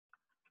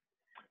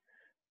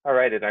All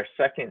right, in our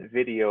second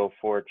video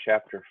for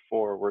chapter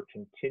 4, we're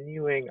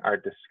continuing our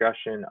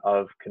discussion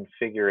of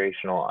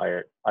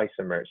configurational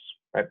isomers.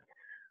 Right?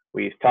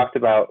 We've talked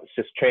about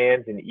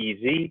cis-trans and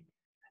EZ.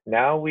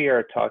 Now we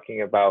are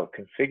talking about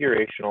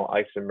configurational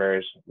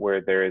isomers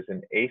where there is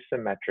an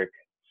asymmetric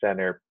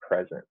center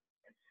present.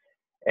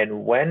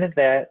 And when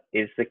that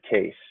is the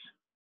case,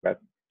 right,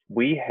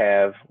 we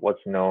have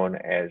what's known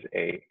as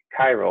a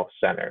chiral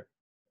center,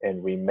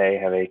 and we may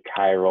have a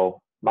chiral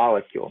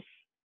molecule.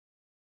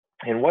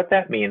 And what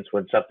that means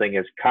when something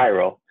is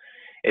chiral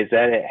is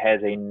that it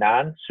has a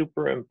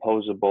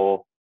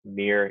non-superimposable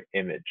mirror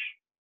image.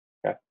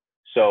 Okay?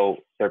 So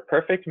they're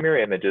perfect mirror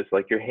images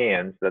like your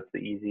hands, that's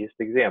the easiest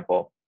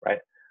example, right?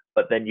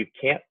 But then you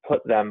can't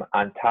put them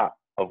on top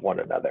of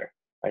one another,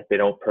 right? They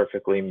don't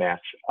perfectly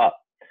match up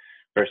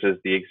versus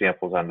the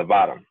examples on the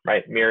bottom,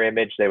 right? Mirror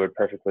image, they would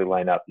perfectly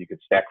line up. You could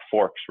stack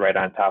forks right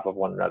on top of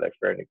one another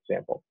for an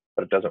example,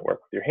 but it doesn't work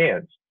with your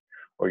hands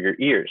or your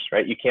ears,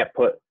 right? You can't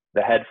put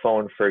the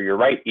headphone for your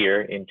right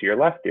ear into your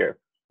left ear.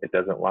 It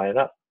doesn't line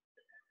up.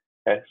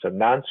 Okay, so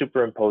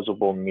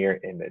non-superimposable mirror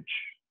image.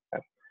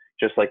 Okay?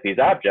 Just like these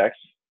objects,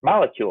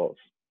 molecules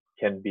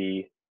can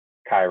be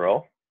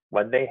chiral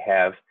when they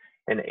have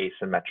an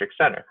asymmetric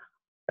center.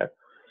 Okay?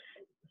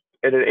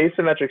 And an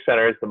asymmetric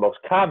center is the most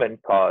common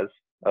cause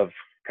of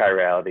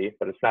chirality,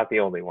 but it's not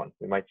the only one.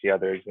 We might see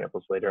other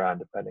examples later on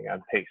depending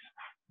on pace.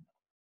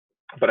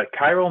 But a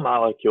chiral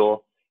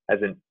molecule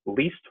has at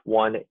least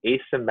one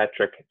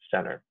asymmetric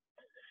center.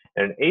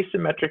 And an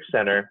asymmetric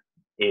center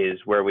is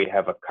where we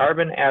have a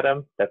carbon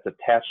atom that's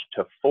attached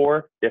to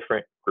 4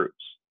 different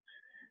groups.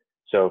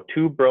 So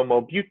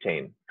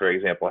 2-bromobutane, for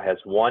example, has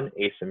one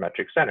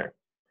asymmetric center.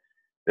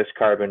 This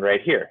carbon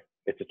right here,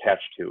 it's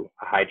attached to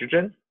a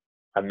hydrogen,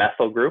 a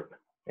methyl group,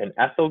 an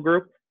ethyl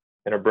group,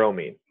 and a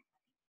bromine.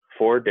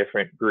 4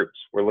 different groups.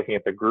 We're looking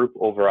at the group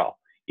overall.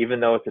 Even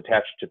though it's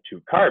attached to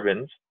 2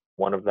 carbons,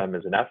 one of them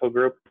is an ethyl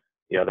group,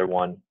 the other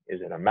one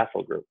is in a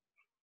methyl group.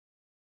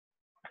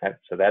 Okay,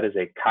 so that is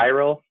a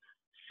chiral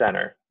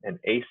center, an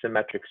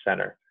asymmetric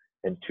center,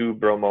 and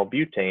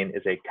 2-bromobutane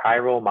is a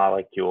chiral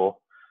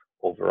molecule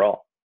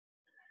overall.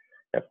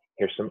 Yep.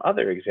 Here's some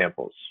other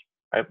examples.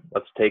 Right?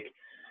 Let's take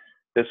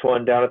this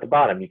one down at the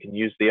bottom. You can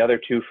use the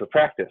other 2 for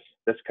practice.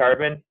 This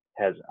carbon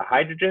has a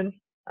hydrogen,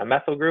 a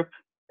methyl group,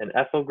 an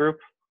ethyl group,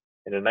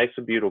 and an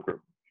isobutyl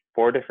group.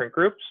 4 different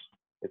groups.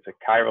 It's a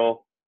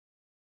chiral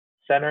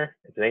center,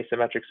 it's an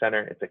asymmetric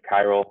center, it's a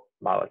chiral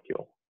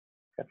molecule.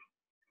 Okay.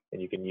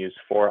 And you can use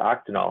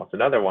 4-octanol. It's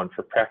another one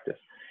for practice.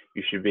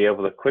 You should be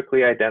able to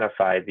quickly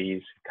identify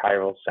these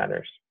chiral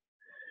centers.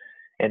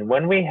 And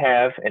when we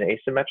have an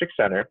asymmetric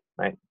center,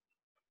 right,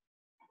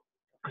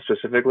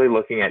 specifically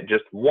looking at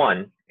just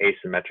one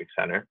asymmetric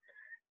center,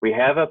 we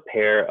have a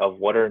pair of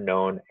what are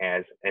known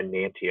as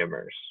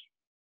enantiomers.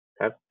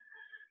 Okay.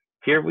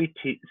 Here we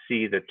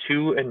see the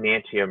 2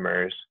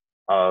 enantiomers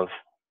of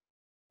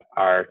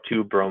our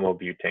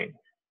 2-bromobutane.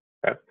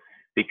 Okay?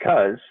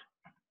 Because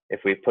if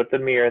we put the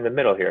mirror in the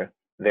middle here,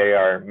 they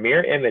are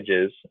mirror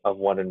images of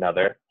one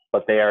another,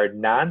 but they are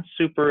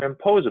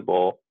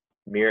non-superimposable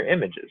mirror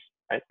images.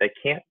 Right? They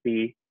can't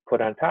be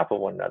put on top of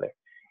one another.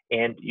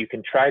 And you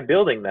can try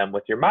building them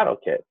with your model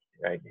kit.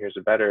 Right? Here's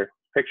a better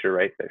picture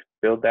right there.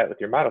 Build that with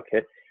your model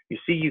kit. You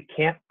see you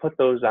can't put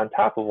those on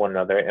top of one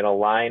another and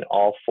align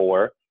all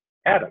 4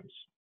 atoms.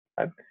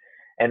 Right?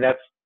 And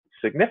that's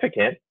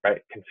significant,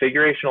 right?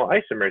 Configurational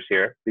isomers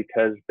here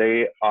because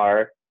they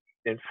are,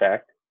 in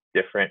fact,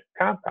 different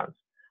compounds.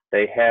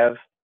 They have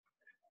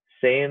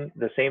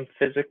the same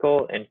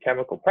physical and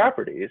chemical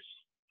properties,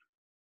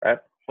 right?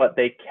 But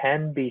they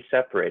can be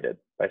separated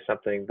by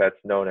something that's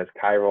known as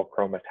chiral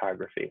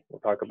chromatography. We'll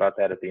talk about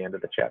that at the end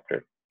of the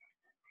chapter.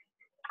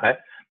 Right?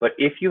 But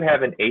if you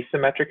have an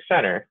asymmetric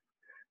center,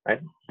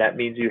 right, that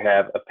means you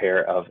have a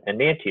pair of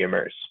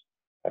enantiomers.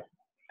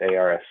 They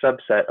are a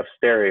subset of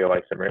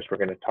stereoisomers. We're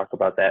going to talk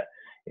about that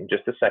in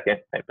just a second.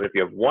 Right? But if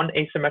you have one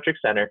asymmetric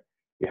center,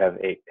 you have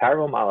a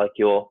chiral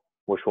molecule,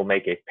 which will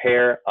make a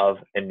pair of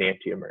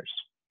enantiomers.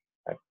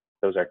 Right?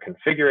 Those are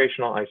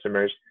configurational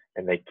isomers,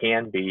 and they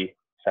can be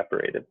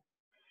separated.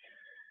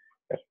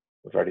 Okay.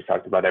 We've already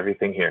talked about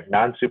everything here.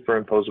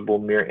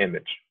 Non-superimposable mirror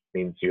image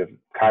means you have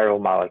chiral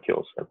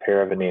molecules, a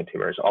pair of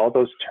enantiomers, all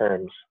those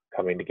terms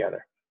coming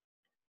together.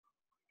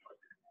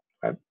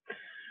 Okay.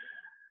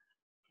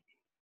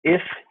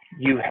 If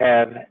you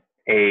have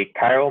a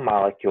chiral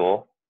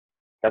molecule,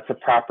 that's a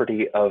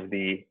property of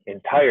the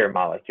entire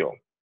molecule.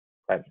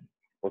 Right?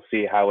 We'll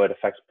see how it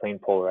affects plane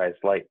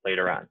polarized light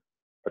later on,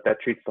 but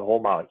that treats the whole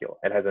molecule.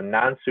 It has a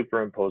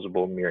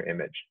non-superimposable mirror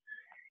image.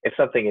 If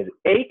something is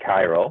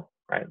achiral,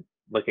 right,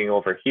 looking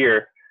over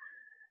here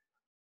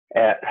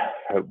at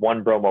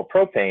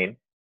 1-bromopropane,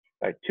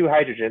 right, 2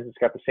 hydrogens, it's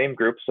got the same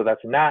group, so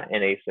that's not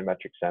an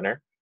asymmetric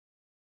center.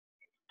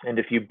 And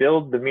if you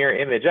build the mirror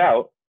image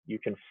out, you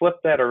can flip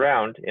that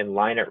around and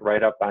line it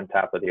right up on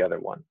top of the other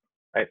one,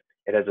 right?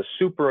 It has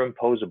a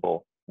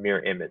superimposable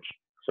mirror image,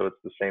 so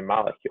it's the same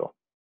molecule.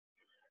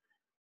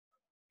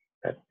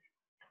 Okay.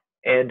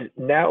 And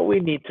now we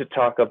need to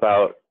talk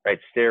about right?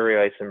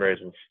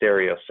 Stereoisomers and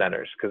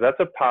stereocenters, because that's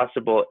a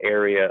possible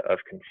area of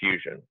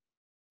confusion,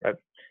 right?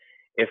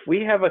 If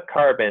we have a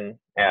carbon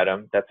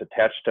atom that's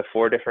attached to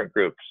 4 different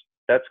groups,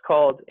 that's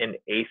called an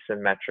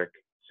asymmetric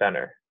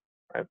center,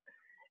 right?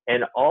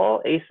 And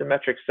all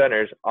asymmetric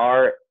centers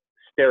are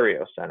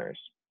stereocenters,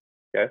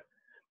 okay?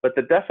 But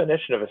the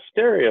definition of a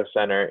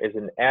stereocenter is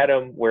an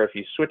atom where if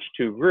you switch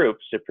 2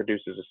 groups, it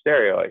produces a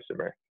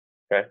stereoisomer,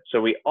 okay? So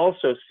we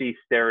also see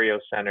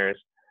stereocenters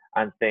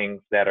on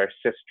things that are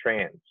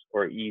cis-trans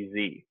or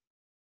EZ,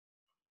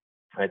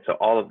 right? So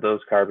all of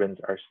those carbons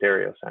are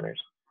stereocenters.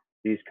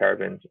 These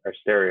carbons are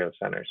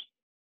stereocenters.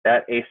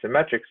 That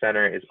asymmetric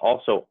center is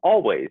also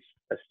always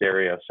a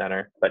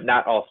stereocenter, but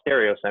not all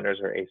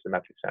stereocenters are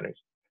asymmetric centers.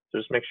 So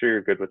just make sure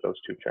you're good with those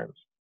 2 terms.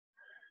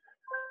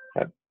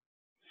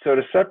 So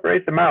to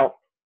separate them out,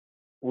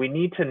 we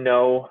need to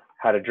know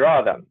how to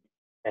draw them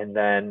and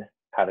then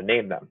how to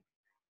name them,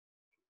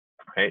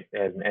 right?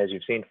 And as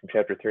you've seen from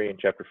chapter 3 and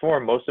chapter 4,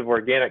 most of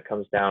organic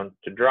comes down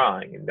to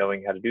drawing and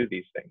knowing how to do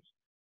these things,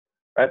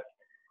 right?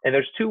 And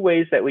there's 2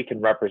 ways that we can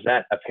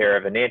represent a pair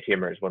of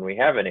enantiomers when we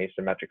have an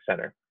asymmetric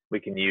center. We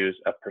can use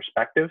a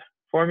perspective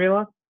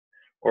formula,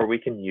 or we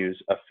can use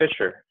a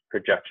Fisher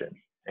projection.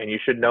 And you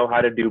should know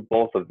how to do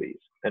both of these.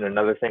 And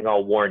another thing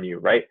I'll warn you,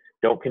 right?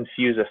 Don't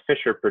confuse a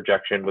Fisher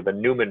projection with a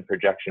Newman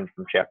projection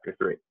from chapter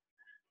 3.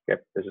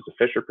 Okay, this is a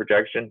Fisher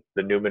projection.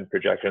 The Newman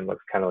projection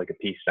looks kind of like a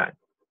peace sign.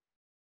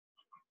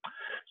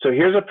 So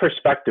here's a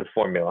perspective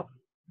formula.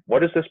 What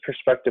does this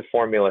perspective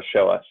formula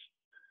show us?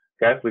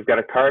 Okay, we've got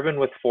a carbon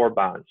with 4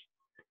 bonds.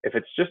 If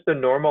it's just a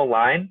normal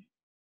line,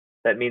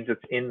 that means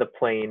it's in the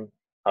plane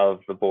of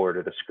the board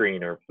or the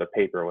screen or the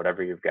paper or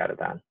whatever you've got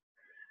it on.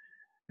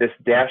 This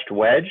dashed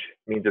wedge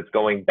means it's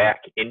going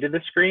back into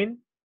the screen,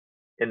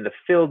 and the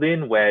filled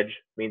in wedge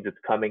means it's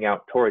coming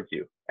out towards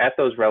you at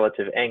those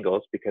relative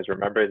angles, because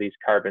remember these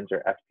carbons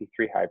are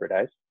sp3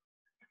 hybridized,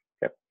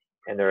 okay,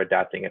 and they're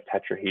adopting a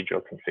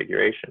tetrahedral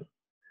configuration.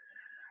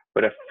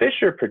 But a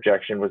Fisher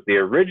projection was the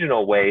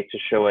original way to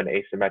show an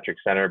asymmetric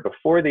center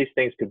before these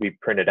things could be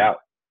printed out,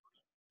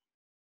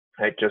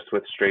 right, just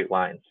with straight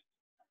lines.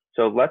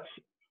 So let's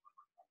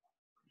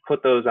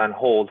put those on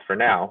hold for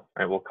now,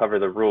 right? We'll cover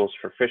the rules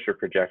for Fisher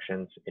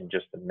projections in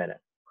just a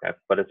minute, okay?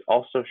 But it's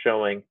also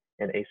showing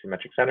an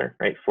asymmetric center,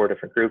 right? 4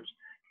 different groups.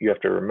 You have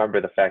to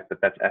remember the fact that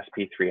that's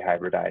sp3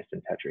 hybridized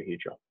and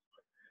tetrahedral.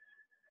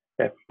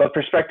 Okay, but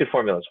perspective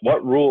formulas,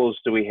 what rules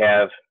do we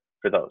have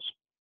for those?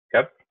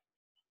 Okay.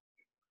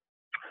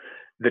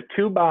 The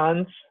 2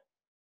 bonds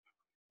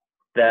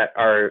that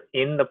are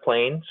in the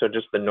plane, so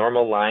just the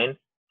normal line,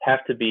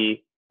 have to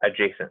be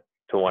adjacent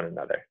to one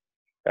another.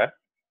 Okay.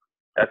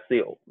 That's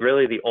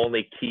really the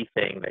only key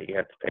thing that you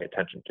have to pay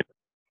attention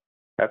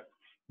to. Okay.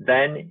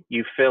 Then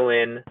you fill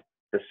in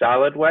the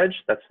solid wedge,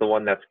 that's the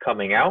one that's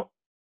coming out.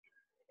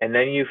 And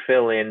then you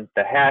fill in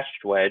the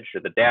hashed wedge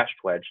or the dashed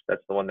wedge,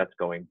 that's the one that's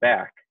going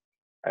back.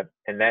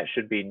 And that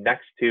should be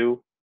next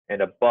to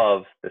and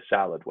above the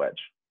solid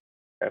wedge,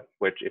 okay?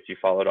 Which if you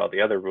followed all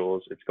the other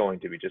rules, it's going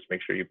to be just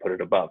make sure you put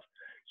it above.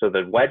 So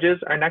the wedges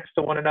are next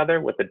to one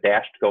another with the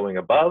dashed going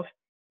above,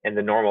 and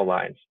the normal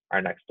lines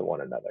are next to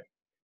one another.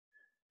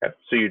 Okay?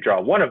 So you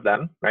draw one of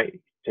them, right?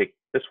 Take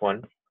this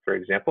one, for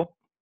example,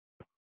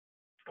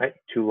 right?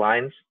 2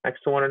 lines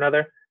next to one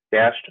another,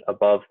 dashed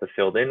above the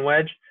filled in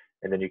wedge,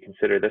 and then you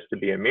consider this to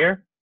be a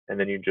mirror, and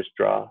then you just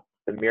draw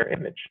the mirror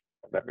image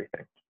of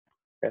everything.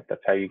 Okay?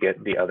 That's how you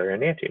get the other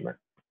enantiomer.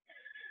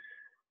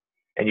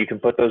 And you can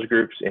put those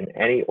groups in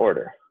any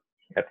order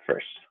at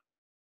first.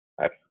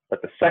 Right?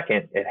 But the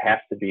second, it has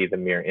to be the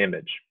mirror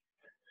image.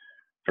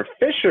 For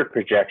Fisher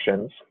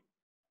projections,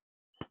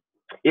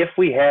 if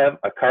we have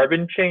a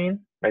carbon chain,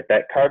 right,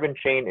 that carbon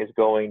chain is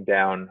going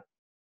down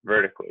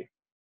vertically.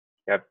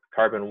 You have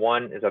carbon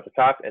 1 is at the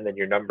top, and then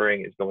your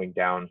numbering is going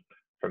down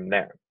from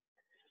there.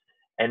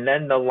 And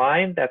then the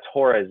line that's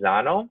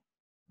horizontal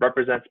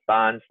represents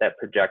bonds that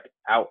project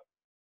out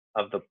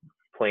of the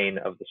plane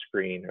of the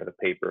screen or the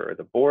paper or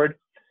the board.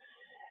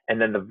 And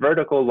then the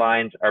vertical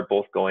lines are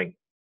both going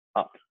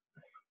up.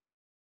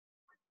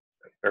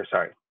 Or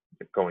sorry,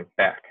 going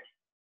back.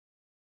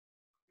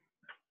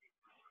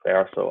 They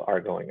also are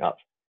going up.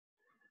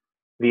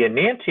 The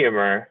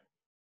enantiomer,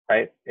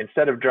 right,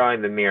 instead of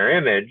drawing the mirror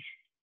image,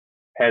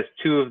 has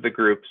 2 of the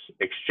groups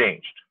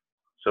exchanged.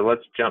 So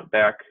let's jump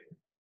back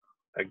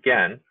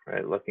again,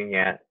 right, looking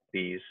at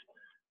these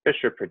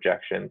Fisher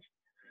projections.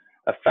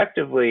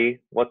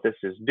 Effectively, what this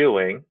is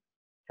doing,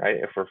 right,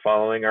 if we're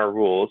following our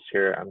rules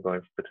here, I'm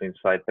going between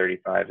slide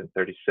 35 and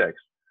 36,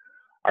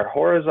 our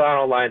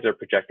horizontal lines are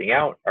projecting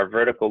out, our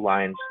vertical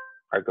lines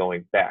are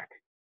going back.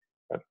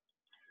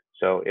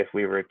 So if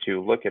we were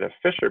to look at a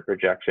Fisher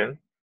projection,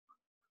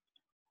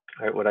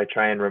 right, what I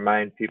try and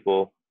remind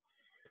people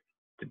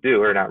to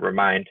do, or not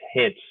remind,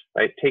 hint,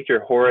 right, take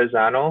your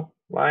horizontal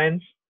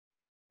lines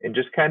and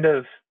just kind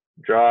of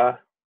draw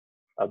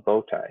a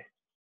bow tie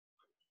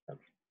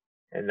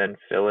and then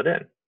fill it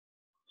in.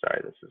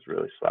 Sorry, this is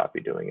really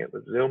sloppy doing it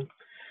with Zoom.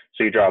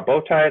 So you draw a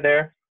bow tie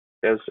there.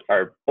 Those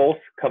are both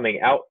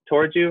coming out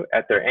towards you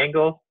at their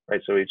angle,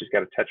 right? So we just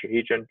got a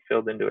tetrahedron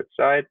filled into its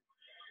side.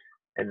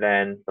 And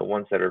then the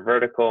ones that are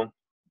vertical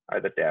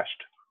are the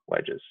dashed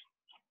wedges.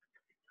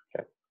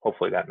 Okay,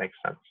 hopefully that makes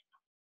sense.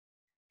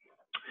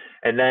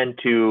 And then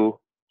to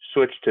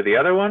switch to the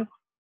other one,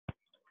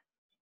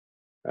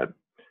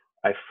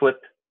 I flip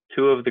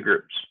two of the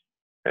groups.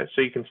 Okay,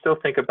 so you can still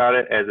think about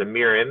it as a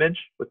mirror image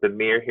with the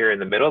mirror here in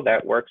the middle.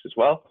 That works as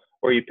well.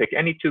 Or you pick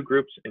any two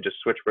groups and just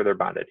switch where they're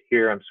bonded.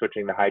 Here I'm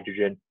switching the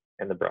hydrogen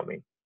and the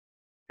bromine.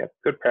 Okay,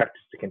 good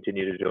practice to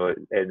continue to do it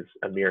as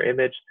a mirror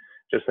image,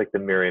 just like the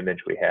mirror image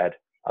we had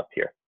up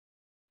here.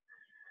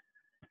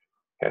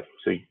 Okay,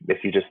 so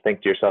if you just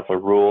think to yourself a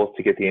rule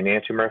to get the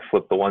enantiomer,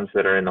 flip the ones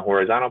that are in the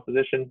horizontal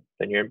position,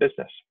 then you're in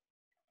business.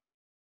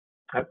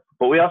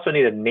 But we also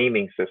need a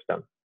naming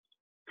system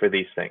for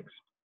these things,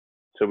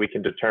 so we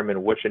can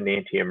determine which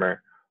enantiomer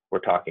we're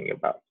talking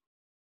about.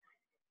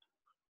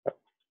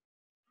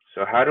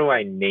 So how do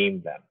I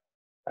name them?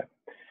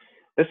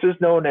 This is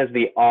known as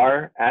the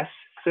RS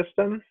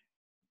system,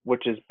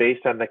 which is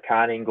based on the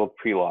Kahn-Ingold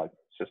Prelog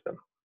system.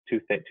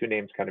 Two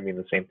names kind of mean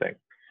the same thing.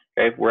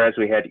 Okay, whereas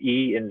we had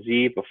E and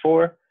Z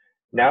before,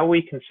 now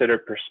we consider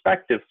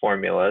perspective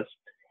formulas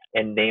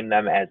and name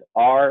them as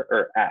R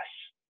or S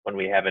when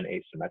we have an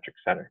asymmetric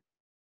center.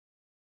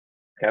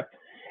 Okay,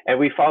 and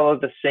we follow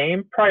the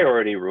same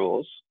priority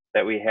rules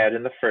that we had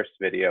in the first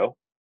video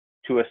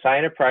to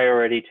assign a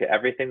priority to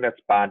everything that's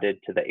bonded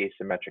to the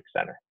asymmetric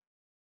center.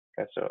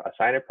 Okay, so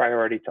assign a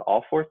priority to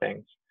all four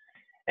things,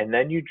 and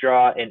then you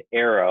draw an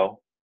arrow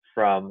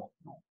from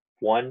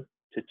 1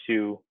 to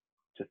 2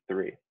 to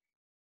 3.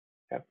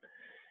 Okay,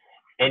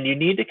 and you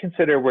need to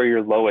consider where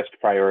your lowest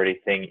priority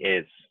thing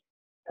is,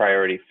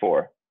 priority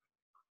 4.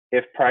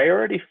 If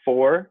priority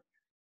 4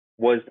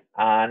 was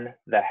on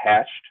the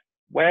hatched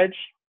wedge,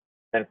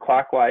 then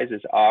clockwise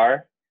is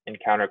R and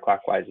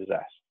counterclockwise is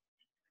S.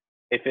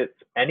 If it's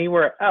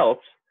anywhere else,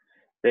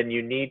 then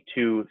you need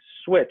to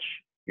switch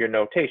your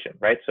notation,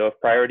 right? So if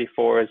priority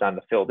 4 is on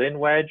the filled in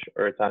wedge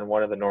or it's on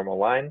one of the normal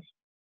lines,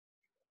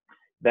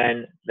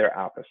 then they're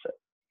opposite.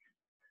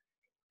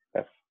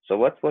 Okay. So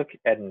let's look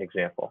at an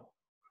example.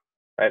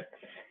 Right?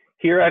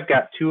 Here I've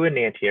got two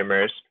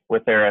enantiomers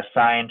with their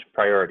assigned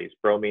priorities.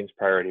 Bromine's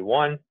priority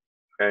 1,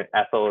 okay?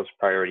 Ethyl is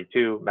priority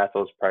 2,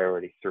 methyl is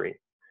priority 3.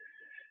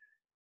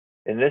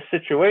 In this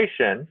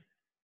situation,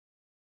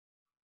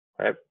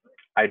 right,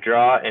 I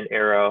draw an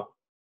arrow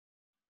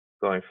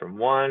going from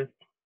 1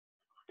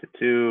 to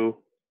 2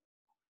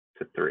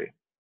 to 3.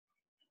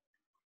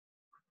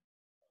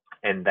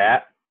 And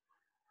that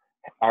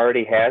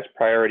already has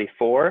priority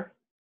 4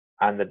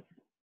 on the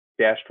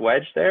dashed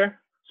wedge there.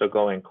 So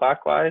going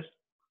clockwise,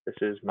 this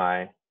is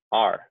my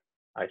R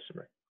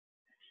isomer.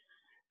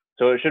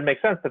 So it should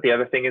make sense that the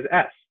other thing is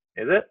S,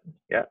 is it?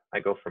 Yeah, I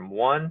go from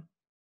 1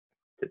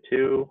 to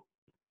 2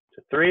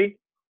 to 3.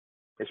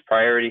 Is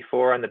priority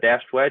 4 on the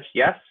dashed wedge?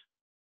 Yes.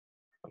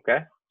 Okay,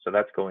 so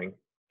that's going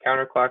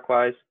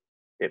counterclockwise.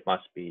 It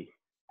must be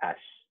S.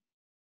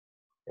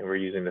 And we're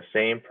using the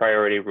same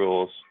priority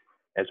rules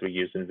as we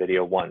used in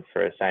video 1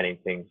 for assigning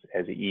things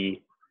as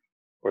E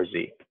or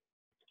Z.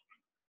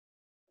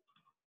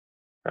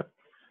 Okay.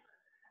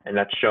 And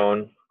that's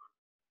shown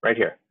right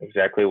here,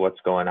 exactly what's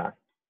going on.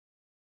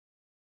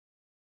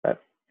 Okay.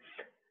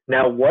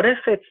 Now, what if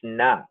it's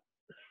not?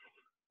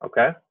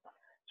 Okay,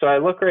 so I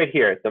look right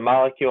here at the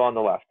molecule on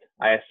the left.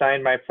 I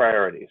assign my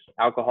priorities.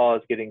 Alcohol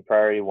is getting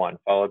priority 1,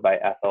 followed by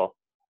ethyl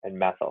and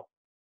methyl.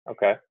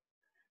 Okay,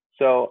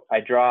 so I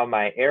draw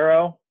my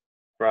arrow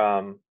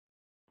from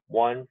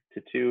 1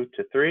 to 2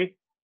 to 3.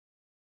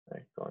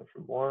 Right, going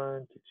from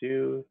 1 to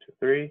 2 to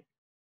 3.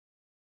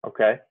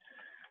 Okay,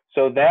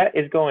 so that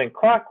is going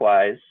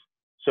clockwise.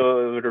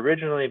 So it would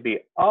originally be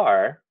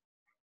R,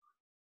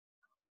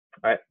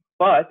 right?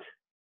 But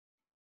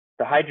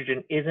the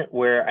hydrogen isn't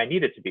where I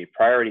need it to be.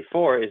 Priority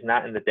 4 is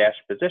not in the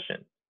dashed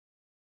position.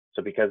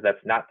 So because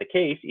that's not the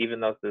case, even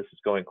though this is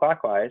going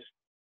clockwise,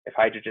 if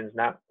hydrogen's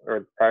not,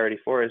 or priority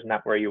 4 is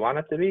not where you want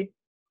it to be,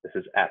 this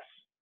is S,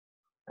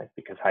 right?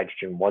 Because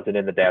hydrogen wasn't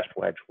in the dashed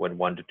wedge when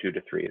 1 to 2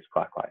 to 3 is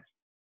clockwise.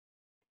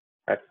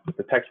 Right?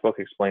 The textbook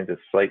explains it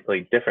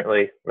slightly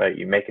differently, right?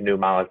 You make a new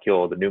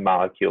molecule, the new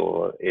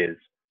molecule is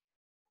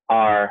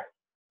R,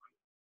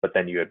 but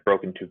then you had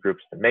broken two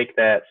groups to make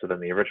that, so then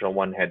the original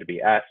one had to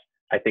be S.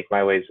 I think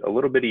my way is a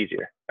little bit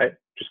easier, right?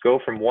 Just go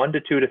from 1 to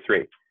 2 to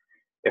 3.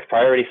 If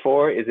priority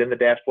 4 is in the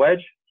dashed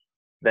wedge,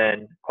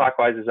 then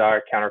clockwise is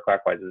R,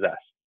 counterclockwise is S.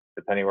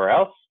 If it's anywhere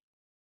else,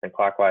 then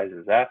clockwise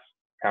is S,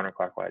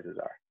 counterclockwise is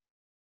R.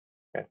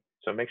 Okay,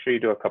 so make sure you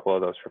do a couple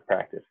of those for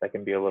practice. That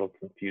can be a little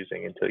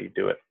confusing until you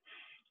do it.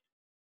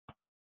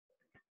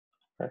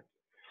 Okay.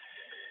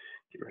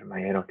 Get rid of my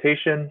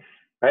annotation.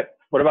 Right?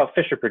 What about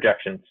Fisher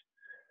projections?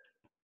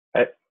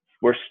 Right?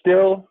 We're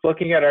still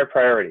looking at our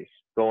priorities,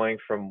 going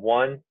from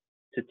 1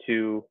 to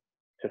 2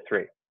 to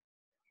 3.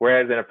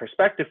 Whereas in a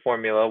perspective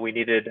formula, we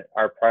needed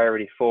our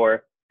priority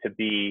 4 to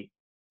be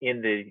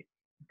in the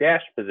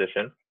dashed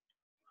position.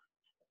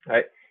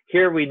 Right?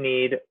 Here we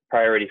need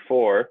priority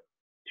 4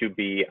 to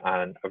be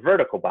on a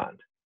vertical bond.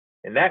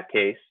 In that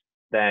case,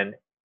 then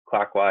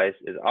clockwise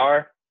is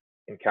R,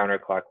 and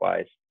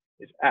counterclockwise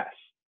is S.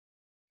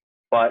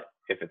 But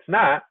if it's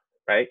not,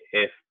 right,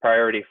 if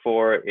priority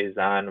 4 is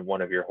on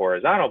one of your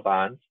horizontal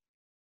bonds,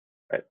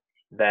 right,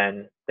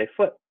 then they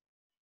flip.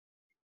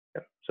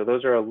 Yep. So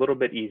those are a little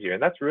bit easier.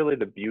 And that's really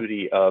the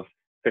beauty of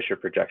Fisher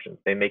projections.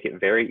 They make it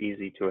very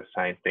easy to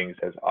assign things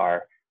as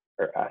R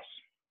or S.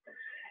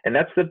 And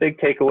that's the big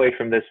takeaway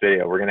from this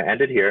video. We're going to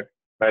end it here,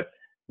 but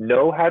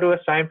know how to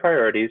assign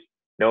priorities,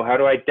 know how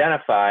to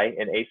identify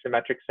an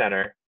asymmetric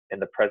center in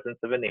the presence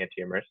of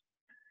enantiomers,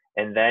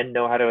 and then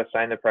know how to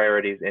assign the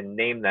priorities and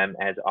name them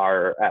as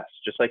R or S.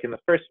 Just like in the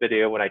first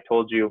video when I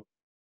told you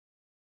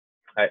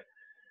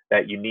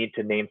that you need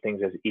to name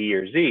things as E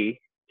or Z,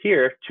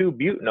 here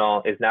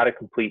 2-butanol is not a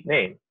complete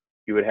name.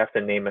 You would have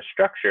to name a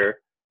structure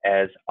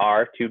as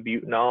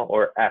R2-butanol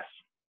or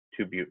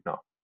S2-butanol.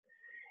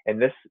 And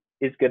this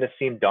is going to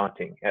seem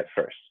daunting at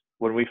first.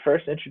 When we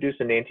first introduce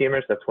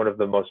enantiomers, that's one of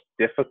the most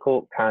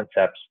difficult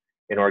concepts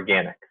in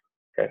organic,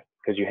 okay?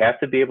 Because you have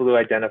to be able to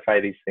identify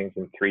these things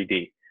in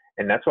 3D.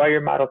 And that's why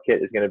your model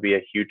kit is going to be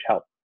a huge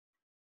help.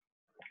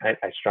 I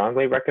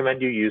strongly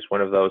recommend you use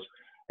one of those,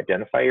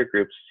 identify your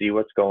groups, see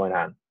what's going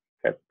on.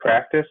 Okay?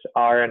 Practice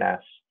R and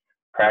S,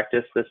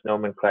 practice this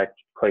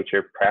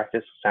nomenclature,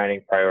 practice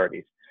assigning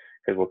priorities,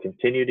 because we'll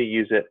continue to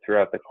use it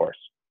throughout the course.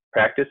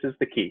 Practice is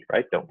the key,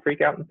 right? Don't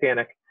freak out and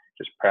panic.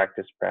 Just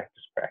practice,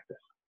 practice, practice.